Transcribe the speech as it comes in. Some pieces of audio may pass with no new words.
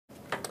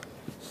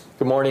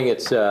Good morning.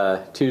 It's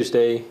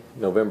Tuesday,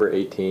 November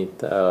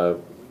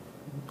 18th.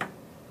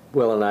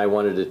 Will and I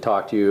wanted to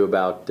talk to you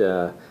about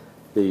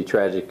the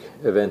tragic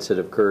events that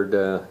have occurred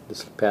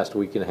this past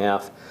week and a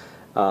half.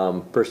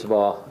 First of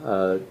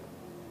all,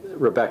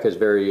 Rebecca is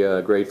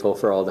very grateful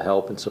for all the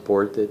help and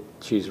support that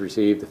she's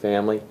received, the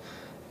family,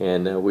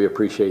 and we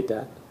appreciate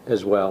that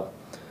as well.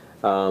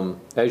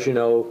 As you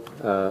know,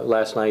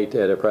 last night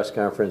at a press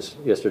conference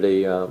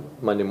yesterday,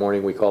 Monday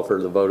morning, we called for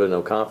the vote of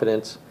no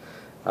confidence.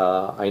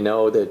 I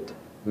know that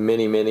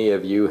many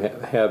of you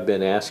have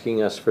been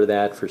asking us for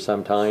that for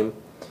some time.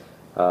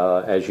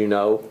 As you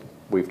know,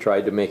 we've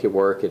tried to make it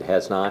work. It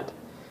has not,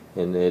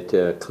 and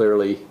it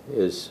clearly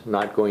is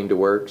not going to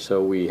work,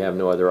 so we have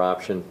no other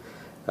option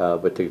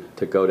but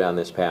to go down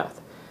this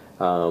path.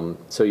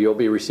 So you'll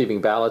be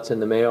receiving ballots in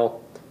the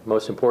mail.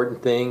 Most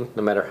important thing,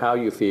 no matter how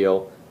you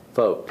feel,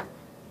 vote.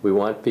 We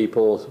want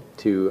people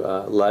to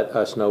let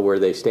us know where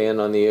they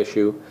stand on the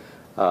issue,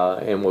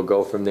 and we'll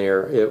go from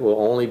there. It will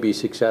only be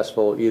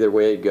successful either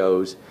way it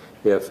goes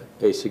if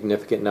a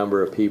significant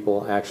number of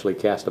people actually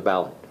cast a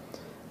ballot.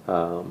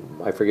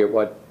 I forget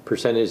what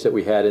percentage that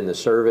we had in the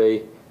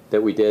survey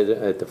that we did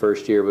at the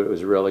first year, but it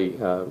was really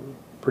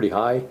pretty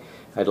high.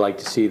 I'd like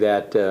to see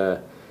that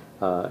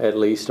at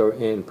least, or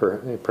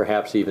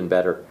perhaps even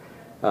better.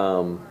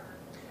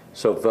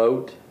 So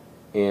vote,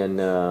 and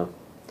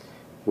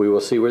we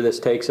will see where this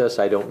takes us.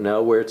 I don't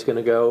know where it's going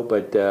to go,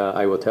 but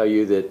I will tell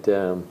you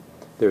that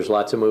there's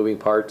lots of moving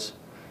parts.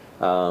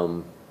 We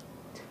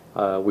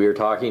are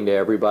talking to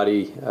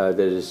everybody that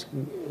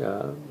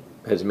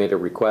has made a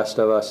request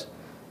of us,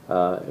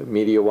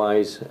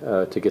 media-wise,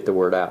 to get the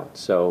word out.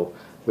 So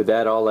with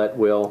that, I'll let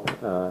Will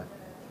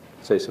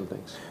say some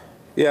things.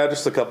 Yeah,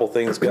 just a couple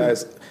things,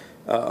 guys.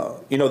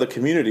 You know, the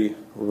community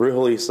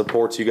really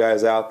supports you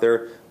guys out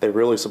there. They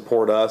really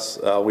support us.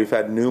 We've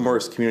had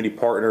numerous community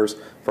partners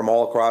from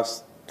all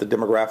across the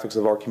demographics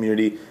of our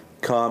community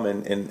come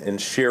and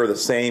share the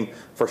same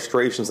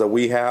frustrations that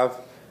we have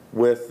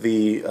with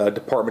the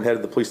department head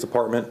of the police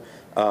department,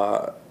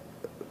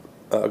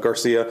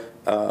 Garcia,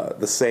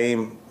 the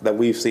same that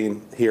we've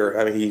seen here.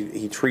 I mean,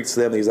 he treats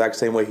them the exact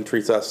same way he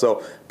treats us.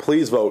 So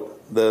please vote.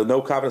 The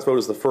no confidence vote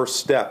is the first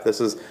step. This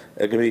is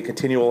going to be a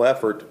continual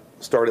effort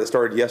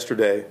started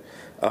yesterday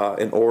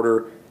in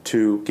order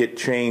to get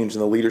change in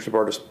the leadership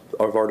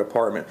of our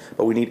department.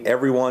 But we need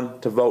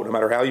everyone to vote, no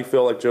matter how you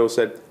feel. Like Joe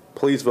said,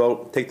 please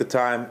vote. Take the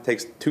time. It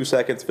takes 2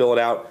 seconds. Fill it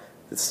out.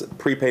 It's a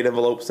prepaid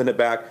envelope. Send it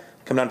back.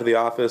 Come down to the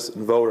office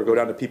and vote, or go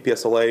down to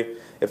PPSLA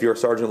if you're a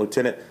sergeant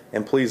lieutenant,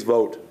 and please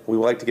vote. We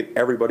would like to get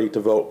everybody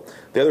to vote.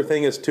 The other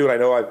thing is, too, and I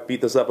know I've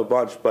beat this up a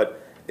bunch,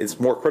 but it's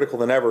more critical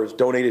than ever, is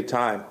donated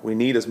time. We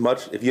need as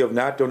much. If you have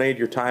not donated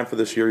your time for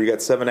this year, you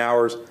got 7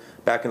 hours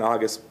back in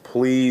August,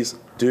 please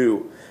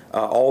do.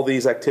 All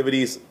these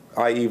activities,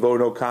 i.e.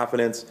 vote no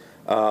confidence,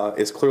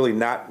 is clearly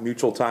not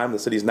mutual time. The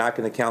city's not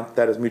going to count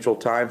that as mutual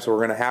time, so we're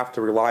going to have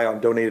to rely on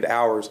donated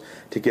hours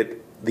to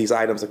get these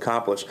items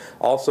accomplished.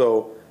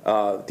 Also,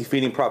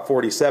 defeating Prop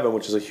 47,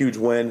 which is a huge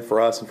win for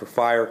us and for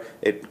fire.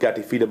 It got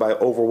defeated by an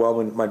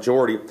overwhelming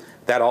majority.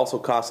 That also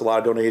costs a lot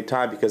of donated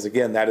time because,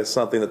 again, that is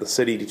something that the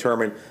city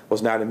determined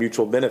was not a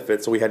mutual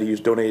benefit, so we had to use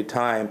donated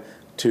time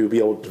to be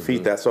able to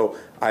defeat that. So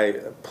I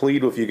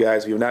plead with you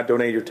guys, if you have not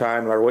donated your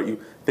time, no matter what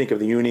you think of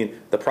the union,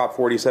 the Prop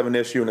 47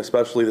 issue, and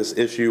especially this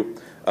issue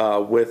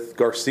with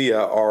Garcia,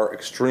 are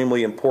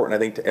extremely important, I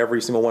think, to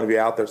every single one of you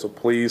out there. So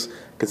please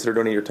consider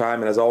donating your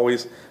time. And as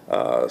always,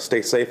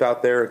 stay safe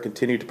out there and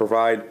continue to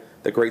provide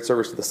the great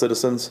service to the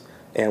citizens.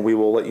 And we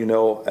will let you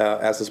know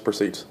as this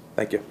proceeds.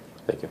 Thank you.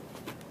 Thank you.